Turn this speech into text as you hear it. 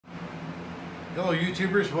Hello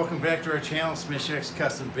YouTubers, welcome back to our channel, Smishek's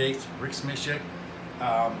Custom Bakes, Rick Smishek.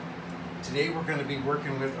 Today we're going to be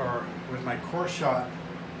working with my core shot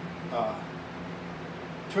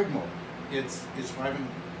twig mold.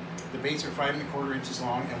 The baits are 5 1/4 inches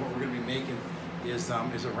long, and what we're going to be making is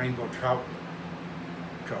a rainbow trout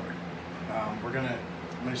color. I'm going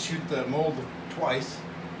to shoot the mold twice.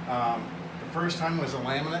 The first time was a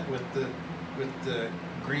laminate with the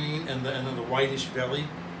green and then the whitish belly.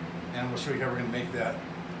 And we'll show you how we're going to make that.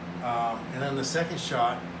 And then the second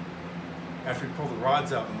shot, after we pull the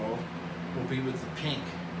rods out of the mold, will be with the pink,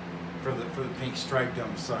 for the pink stripe down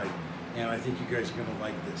the side. And I think you guys are going to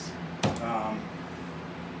like this.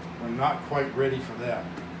 We're not quite ready for that.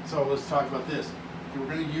 So let's talk about this. We're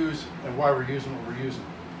going to use, and why we're using what we're using.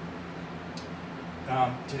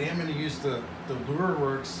 Today I'm going to use the Lure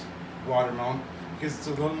Works watermelon because it's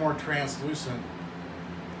a little more translucent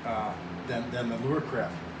than the Lure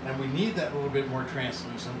Craft. And we need that a little bit more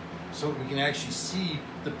translucent so that we can actually see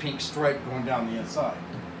the pink stripe going down the inside.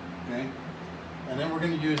 Okay? And then we're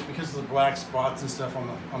going to use, because of the black spots and stuff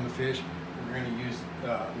on the fish, we're going to use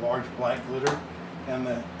large black glitter. And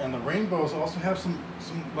the rainbows also have some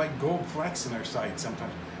like gold flecks in their sides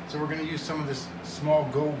sometimes. So we're going to use some of this small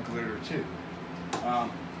gold glitter too.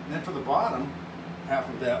 And then for the bottom half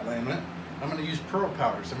of that laminate, I'm going to use pearl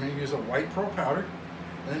powder. So I'm going to use a white pearl powder.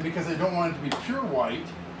 And then because I don't want it to be pure white,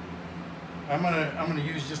 I'm gonna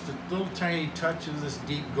use just a little tiny touch of this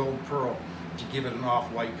deep gold pearl to give it an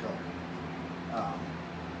off-white color.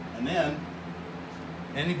 And then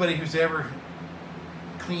anybody who's ever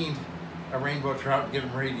cleaned a rainbow trout, get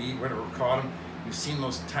them ready to eat, whatever, caught them, you've seen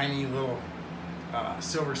those tiny little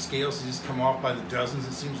silver scales that just come off by the dozens,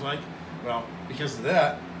 it seems like. Well, because of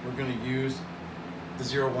that, we're going to use the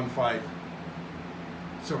 015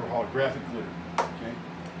 silver holographic glitter. Okay.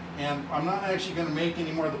 And I'm not actually going to make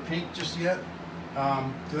any more of the pink just yet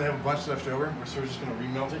because I have a bunch left over. We're sort of just going to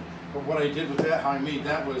remelt it. But what I did with that, how I made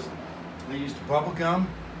that was I used bubble gum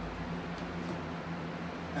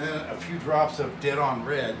and then a few drops of dead on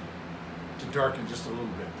red to darken just a little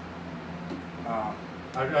bit.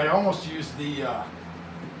 I almost used the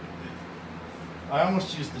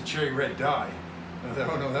cherry red dye.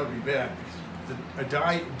 Oh no, that would be bad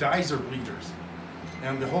because dyes are bleeders,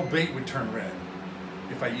 and the whole bait would turn red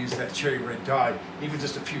if I used that cherry red dye, even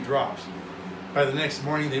just a few drops. By the next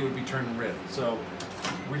morning, they would be turning red. So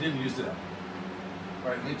we didn't use that. All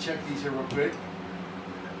right, let me check these here real quick.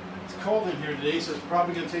 It's cold in here today, so it's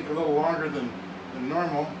probably going to take a little longer than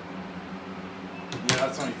normal. Yeah,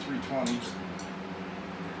 it's only 320.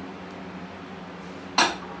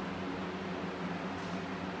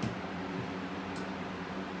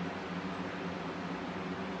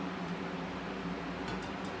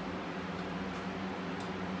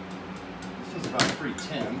 About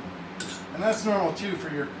 310, and that's normal too for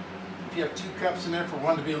if you have 2 cups in there, for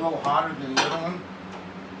one to be a little hotter than the other one.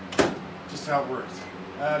 Just how it works.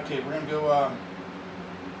 Okay, we're gonna go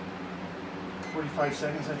 45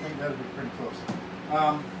 seconds. I think that'll be pretty close.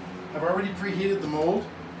 I've already preheated the mold,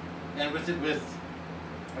 and I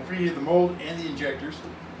preheated the mold and the injectors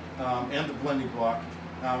and the blending block.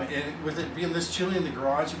 And with it being this chilly in the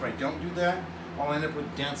garage, if I don't do that, I'll end up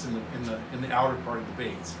with dents in the outer part of the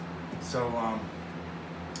baits. So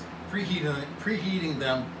preheating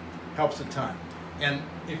them helps a ton. And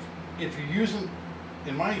if you're using,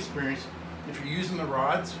 in my experience, if you're using the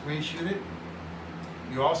rods when you shoot it,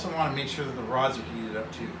 you also want to make sure that the rods are heated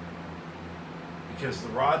up too, because the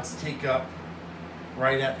rods take up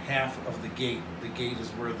right at half of the gate. The gate is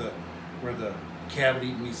where the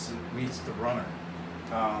cavity meets the runner.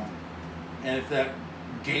 And if that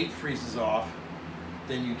gate freezes off,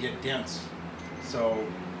 then you get dents. So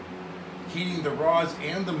heating the rods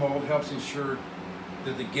and the mold helps ensure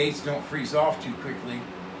that the gates don't freeze off too quickly,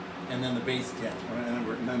 and then the bait's dent, and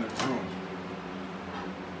then they're ruined.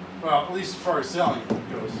 Well, at least as far as selling it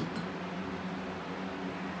goes.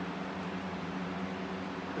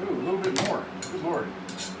 Ooh, a little bit more. Good Lord.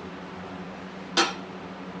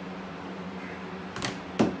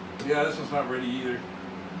 Yeah, this one's not ready either.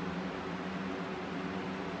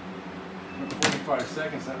 45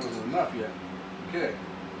 seconds, that wasn't enough yet. Okay.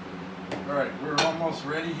 All right, we're almost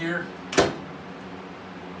ready here.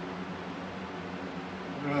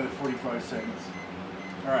 Another 45 seconds.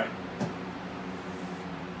 All right.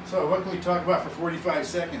 So what can we talk about for 45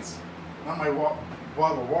 seconds? Not my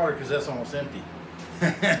bottle of water, because that's almost empty.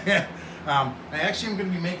 I actually am going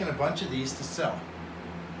to be making a bunch of these to sell.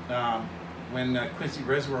 When Quincy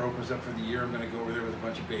Reservoir opens up for the year, I'm going to go over there with a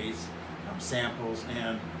bunch of baits, samples,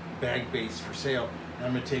 and bag baits for sale. And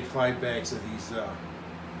I'm going to take 5 bags of these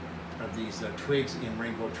of these twigs in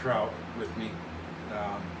rainbow trout with me,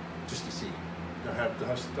 just to see. They'll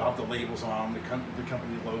have the labels on them, the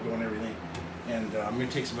company logo and everything. And I'm going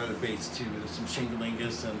to take some other baits too. There's some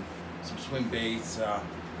shingalingas and some swim baits.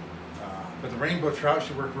 But the rainbow trout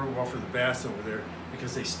should work real well for the bass over there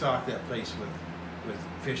because they stock that place with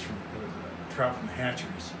fish from trout from the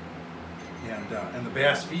hatcheries, and the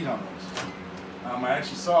bass feed on those. I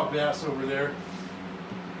actually saw a bass over there.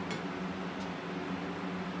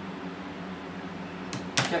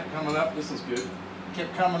 Kept coming up. This is good.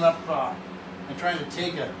 Kept coming up and trying to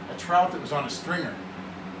take a trout that was on a stringer.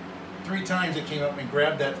 3 times it came up and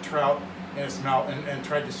grabbed that trout in its mouth and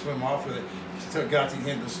tried to swim off with it. So it got to the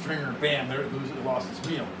end of the stringer, bam, there it lost its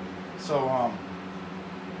meal. So,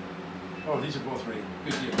 oh, these are both ready.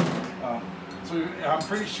 Good deal. So I'm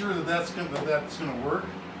pretty sure that's gonna work.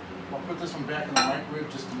 I'll put this one back in the microwave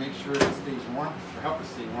just to make sure it stays warm, or help it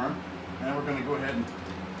stay warm. And then we're gonna go ahead and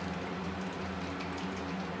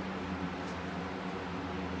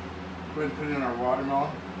put in our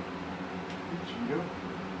watermelon. There we go.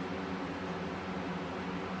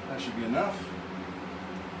 That should be enough.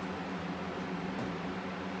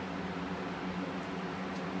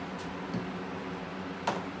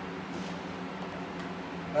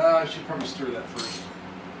 I should probably stir that first.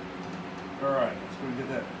 Alright, let's go and get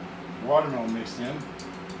that watermelon mixed in.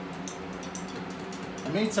 I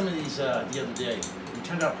made some of these the other day. They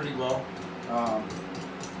turned out pretty well. I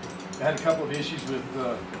had a couple of issues with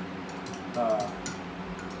the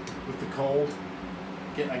cold.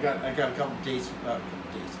 I got a couple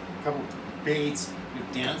baits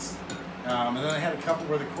with dents, and then I had a couple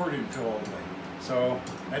where the core didn't fill all the way. So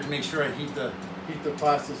I had to make sure I heat the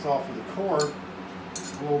plastics off of the core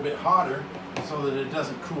a little bit hotter so that it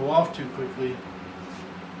doesn't cool off too quickly,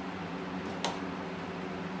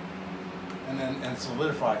 and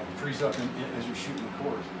solidify it, freeze up as you're shooting the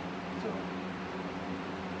cores. So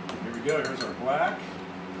here we go. Here's our black.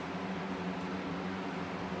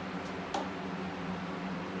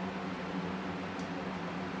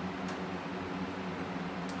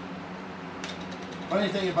 Funny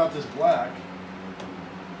thing about this black,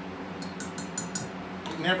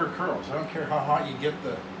 it never curls. I don't care how hot you get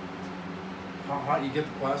the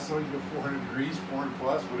plastic. You go 400 degrees, 400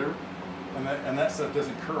 plus, whatever, and that stuff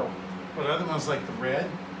doesn't curl. But other ones like the red,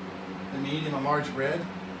 the medium and large red,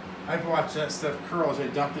 I've watched that stuff curl as I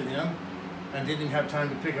dumped it in, and didn't even have time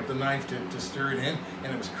to pick up the knife to stir it in,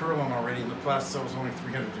 and it was curling already, and the plastic was only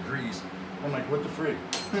 300 degrees. I'm like, what the frig?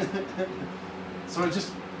 So you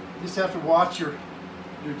just have to watch your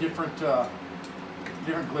different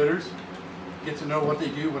glitters, get to know what they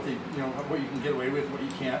do, what you can get away with, what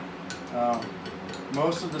you can't.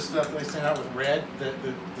 Most of the stuff that I send out with red,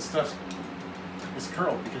 the stuff is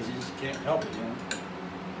curled because you just can't help it.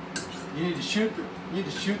 You need to shoot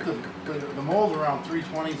the mold around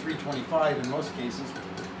 320, 325 in most cases,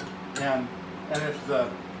 and if the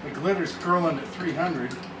glitter's curling at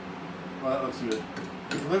 300, well, that looks good.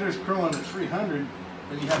 If the glitter's curling at 300,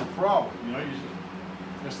 then you have a problem.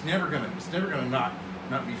 It's never gonna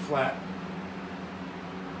not be flat.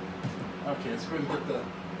 Okay, let's go ahead and get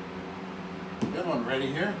the other one ready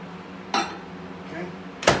here. Okay.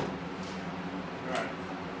 All right.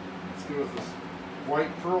 Let's go with this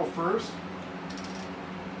white pearl first.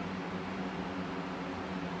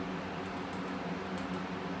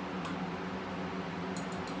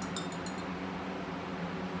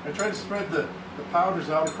 I try to spread the powders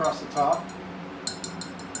out across the top.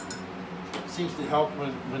 Seems to help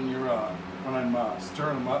when I'm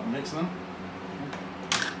stirring them up and mixing them.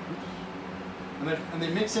 And they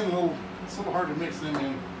mix in a little. It's a little hard to mix them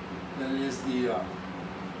in than it is the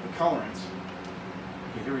colorants.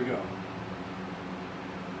 Okay, here we go.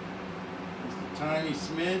 Just a tiny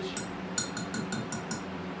smidge.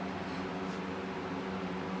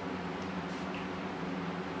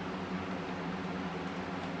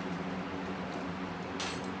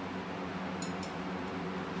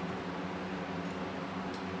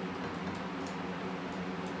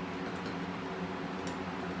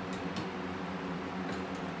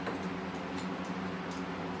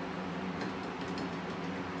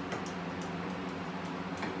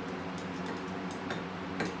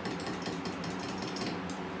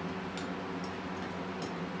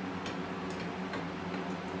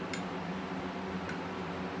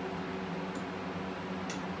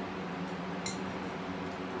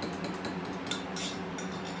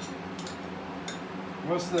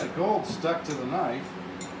 Once that gold stuck to the knife,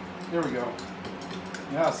 there we go.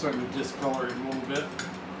 Now it's starting to discolor it a little bit.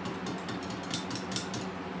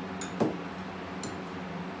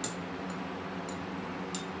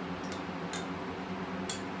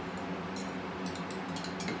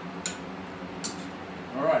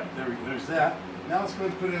 right, there's that. Now let's go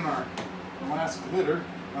ahead and put in our last glitter.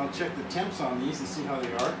 I'll check the temps on these and see how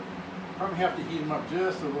they are. Probably have to heat them up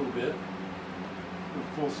just a little bit. Put a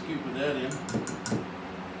full scoop of that in.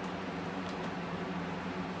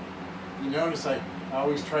 You notice I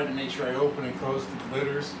always try to make sure I open and close the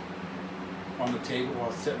glitters on the table while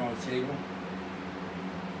it's sitting on the table.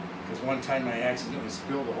 Because one time I accidentally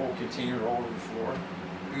spilled the whole container all over the floor.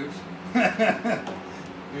 Oops.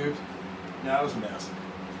 Oops. Now that was a mess.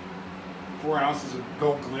 4 ounces of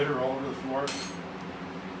gold glitter all over the floor.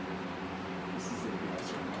 This is a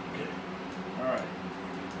mess. Okay. Alright.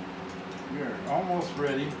 We are almost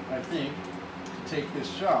ready, I think, to take this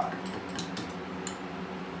shot.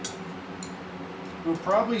 We'll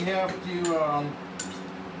probably have to,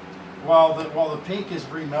 while the pink is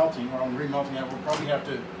remelting, while I'm remelting it, we'll probably have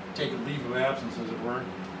to take a leave of absence, as it were,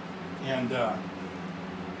 and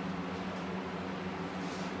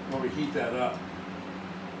while we heat that up.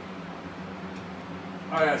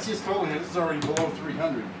 Oh yeah, see, it's cold in here. This is already below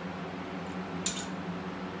 300.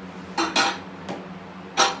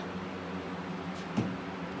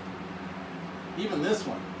 Even this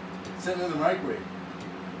one, sitting in the microwave.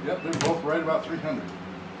 Yep, they're both right about 300.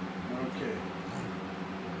 Okay.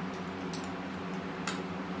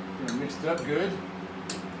 They're mixed up good.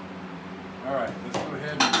 All right, let's go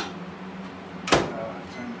ahead and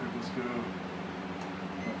time to just go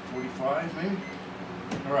 45 maybe.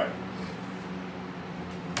 All right.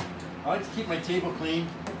 I like to keep my table clean,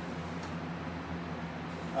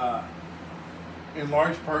 in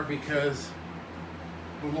large part because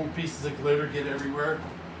the little pieces of glitter get everywhere,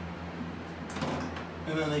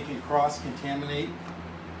 and then they can cross-contaminate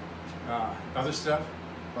other stuff.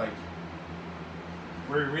 Like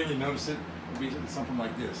where you really notice it would be something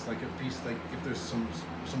like this, like a piece, like if there's some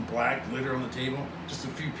black glitter on the table, just a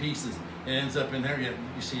few pieces, it ends up in there. Yet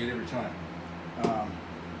you see it every time.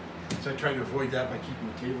 So I try to avoid that by keeping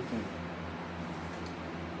the table clean.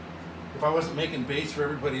 If I wasn't making baits for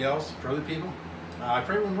everybody else, for other people, I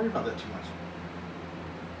probably wouldn't worry about that too much.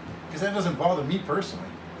 Because that doesn't bother me personally.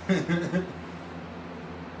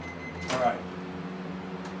 All right.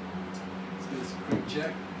 Let's do this quick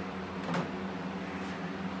check.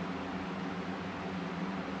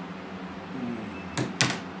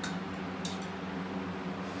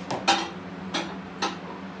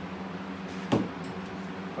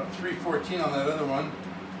 About 314 on that other one.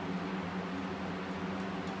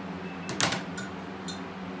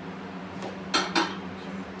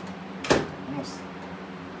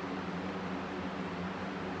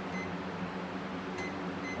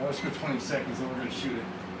 Let's go 20 seconds, then we're going to shoot it.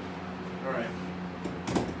 All right.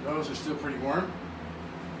 Those are still pretty warm.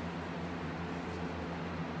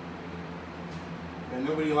 And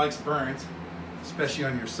nobody likes burns, especially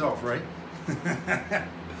on yourself, right?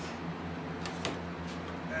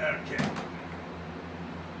 Okay.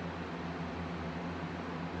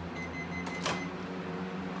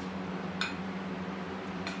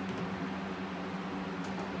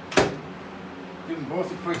 Give them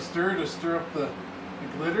both a quick stir to stir up the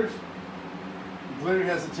glitters. The glitter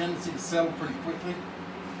has a tendency to settle pretty quickly.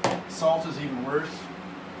 Salt is even worse.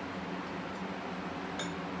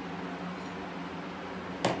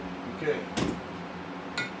 Okay.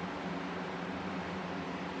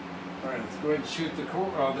 All right, let's go ahead and shoot the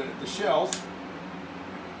shells.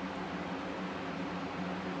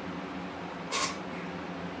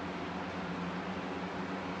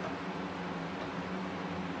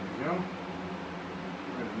 There we go.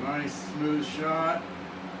 Got a nice smooth shot.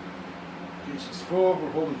 Gauge is full, we're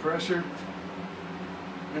holding pressure.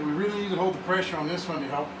 And we really need to hold the pressure on this one to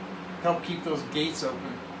help keep those gates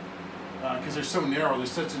open. Because they're so narrow,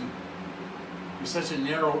 there's such a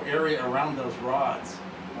narrow area around those rods.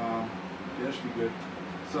 Yeah, that should be good.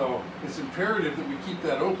 So it's imperative that we keep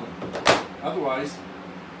that open. Otherwise,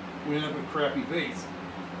 we end up with crappy baits.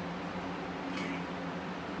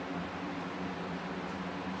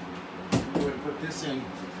 Go ahead and put this in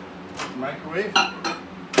the microwave.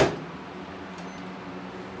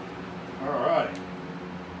 All right.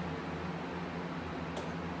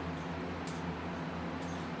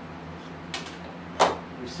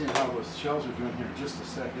 We're seeing how those shells are doing here in just a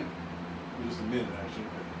second. In just a minute, actually.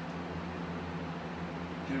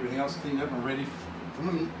 Get everything else cleaned up and ready.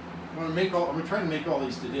 I'm gonna try to make all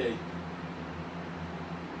these today.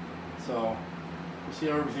 So we'll see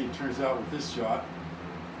how everything turns out with this shot.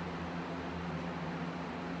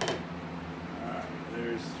 All right,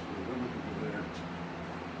 there's there.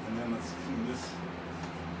 And then let's clean this.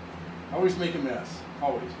 I always make a mess,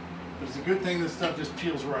 always. But it's a good thing this stuff just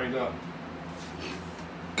peels right up.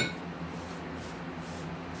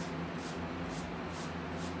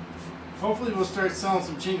 hopefully we'll start selling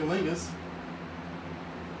some chingalingas.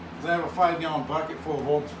 Because I have a 5-gallon bucket full of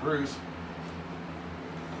old screws.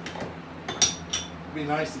 It'd be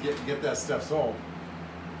nice to get that stuff sold.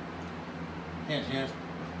 Can't. Okay.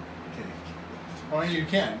 Oh, you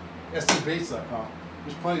can. SDBaits.com.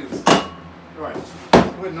 There's plenty of this stuff. All right. Let's go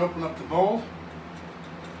ahead and open up the mold.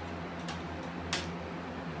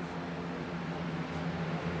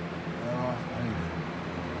 I need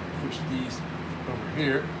to push these over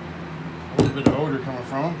here. A little bit of odor coming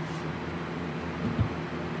from them.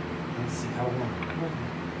 Let's see how warm.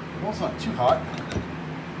 Well, it's not too hot.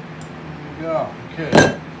 There we go.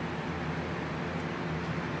 Okay.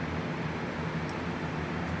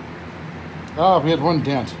 Oh, we had one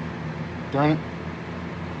dent. Darn it.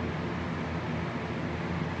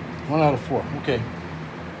 1 out of 4. Okay.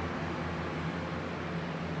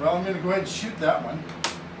 Well, I'm going to go ahead and shoot that one.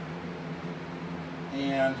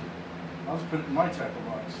 And I'll just put it in my tackle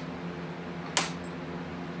box.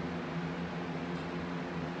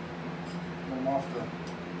 Get them off the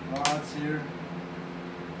rods here.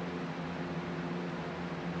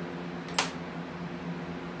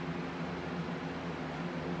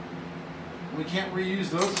 We can't reuse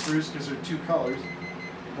those screws because they're 2 colors.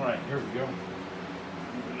 All right, here we go.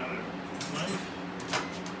 Another knife.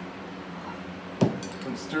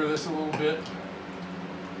 And stir this a little bit.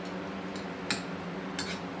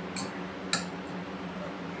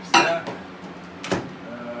 There's that.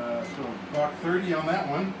 So $1.30 on that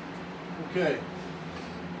one. Okay.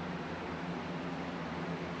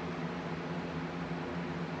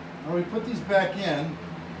 When we put these back in,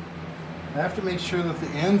 I have to make sure that the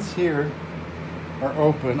ends here are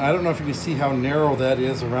open. I don't know if you can see how narrow that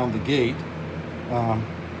is around the gate, but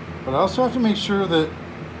I also have to make sure that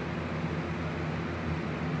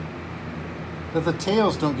the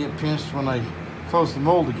tails don't get pinched when I close the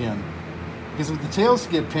mold again. Because if the tails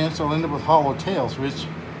get pinched, I'll end up with hollow tails, which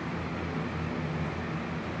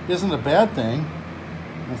isn't a bad thing.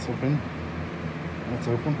 That's open. That's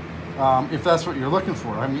open. If that's what you're looking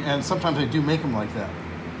for. I mean, and sometimes I do make them like that.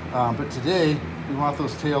 But today, we want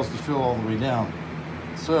those tails to fill all the way down.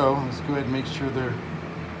 So let's go ahead and make sure they're,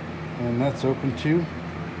 and that's open too.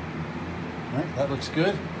 All right, that looks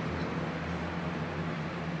good.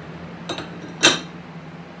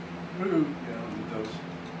 Ooh, yeah, look at those.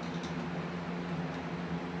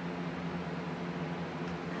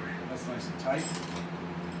 That's nice and tight.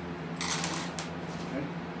 Okay.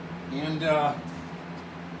 And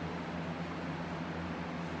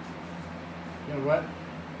you know what?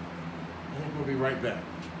 I think we'll be right back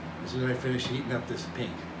as soon as I finish heating up this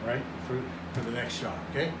pink, right? For the next shot,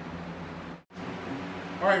 okay?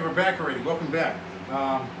 All right, we're back already. Welcome back.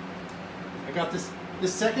 I got this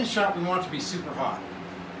second shot. We want it to be super hot.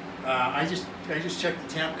 I just checked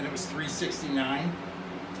the temp and it was 369.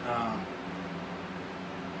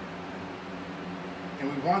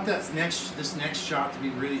 And we want this next shot to be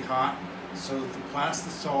really hot so that the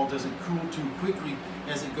plastisol doesn't cool too quickly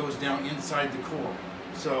as it goes down inside the core.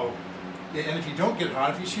 So, and if you don't get it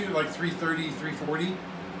hot, if you shoot it like 330, 340,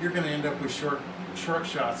 you're going to end up with short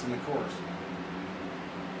shots in the cores.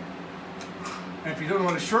 And if you don't know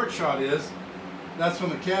what a short shot is, that's when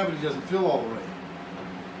the cavity doesn't fill all the way.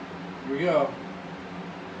 Here we go.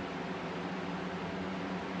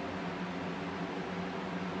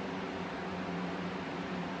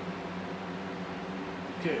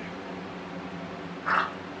 Okay.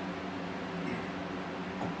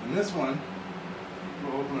 And this one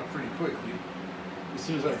will open up pretty quickly. As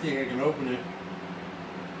soon as I think I can open it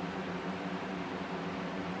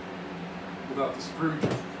without the screw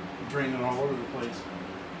draining all over the place.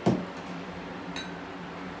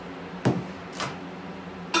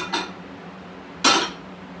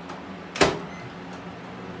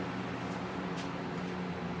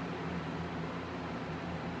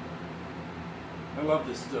 I love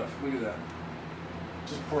this stuff. Look at that.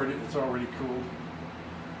 Just poured it. It's already cooled.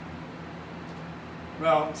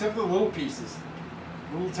 Well, except for the little pieces.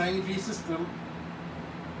 Little tiny pieces. I'm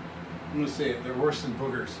going to say it. They're worse than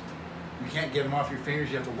boogers. You can't get them off your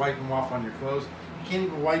fingers. You have to wipe them off on your clothes. You can't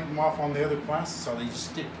even wipe them off on the other plastisol. They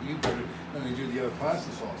just stick to you better than they do the other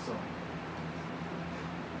plastisol. So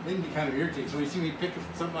they can be kind of irritating. So when you see me pick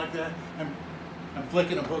something like that, I'm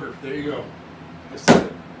flicking a booger. There you go. I said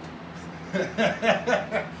it.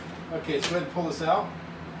 Okay, let's go ahead and pull this out.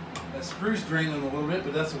 That screw's draining a little bit,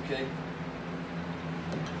 but that's okay.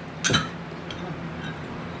 There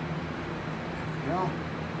we go.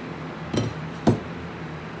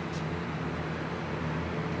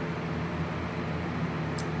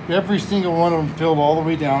 Every single one of them filled all the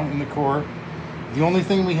way down in the core. The only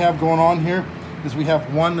thing we have going on here is we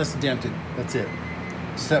have one that's dented. That's it.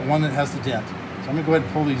 It's that one that has the dent. So I'm gonna go ahead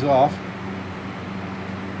and pull these off.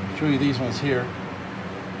 Show you these ones here.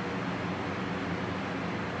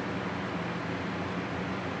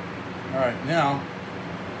 All right, now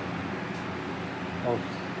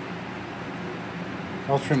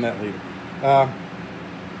I'll trim that later.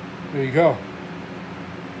 There you go.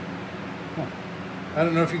 Huh. I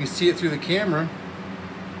don't know if you can see it through the camera,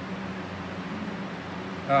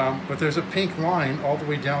 but there's a pink line all the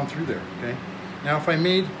way down through there. Okay. Now, if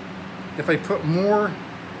I put more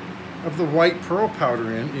of the white pearl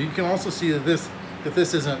powder in, you can also see that this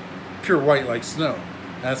isn't pure white like snow.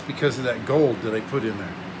 That's because of that gold that I put in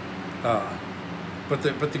there. But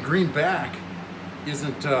the green back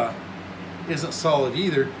isn't solid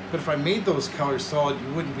either. But if I made those colors solid,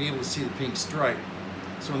 you wouldn't be able to see the pink stripe.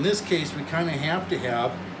 So in this case, we kind of have to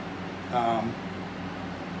have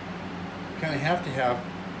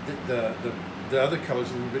the other colors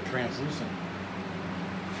a little bit translucent.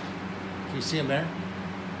 Can you see them there?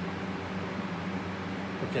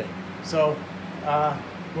 Okay, so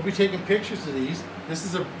we'll be taking pictures of these. This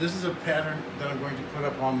is a pattern that I'm going to put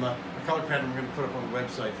up on a color pattern we're going to put up on the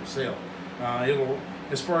website for sale. It'll,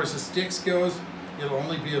 as far as the sticks goes, it'll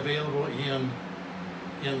only be available in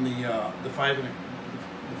the 5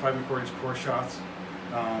 1/4 inch core shots.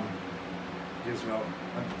 Because well,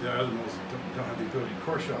 the other ones don't have the ability to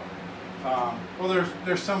core shot. Well,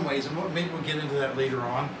 there's some ways, and maybe we'll get into that later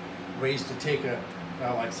on. Ways to take a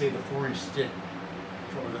like say the 4-inch stick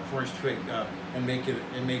or the 4-inch twig and make it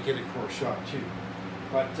a core shot too.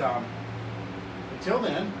 But until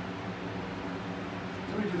then,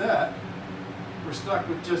 until we do that, we're stuck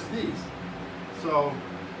with just these. So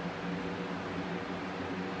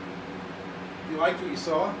if you liked what you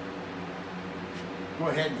saw, go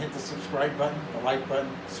ahead and hit the subscribe button, the like button,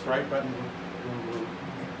 subscribe button. We'll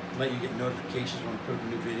let you get notifications when we put up a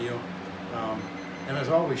new video. And as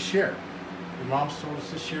always, share. Your mom's told us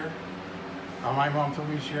to share. My mom told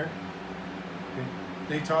me to share. Okay.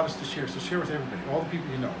 They taught us to share, so share with everybody, all the people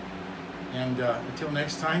you know. And until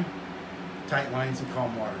next time, tight lines and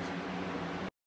calm waters.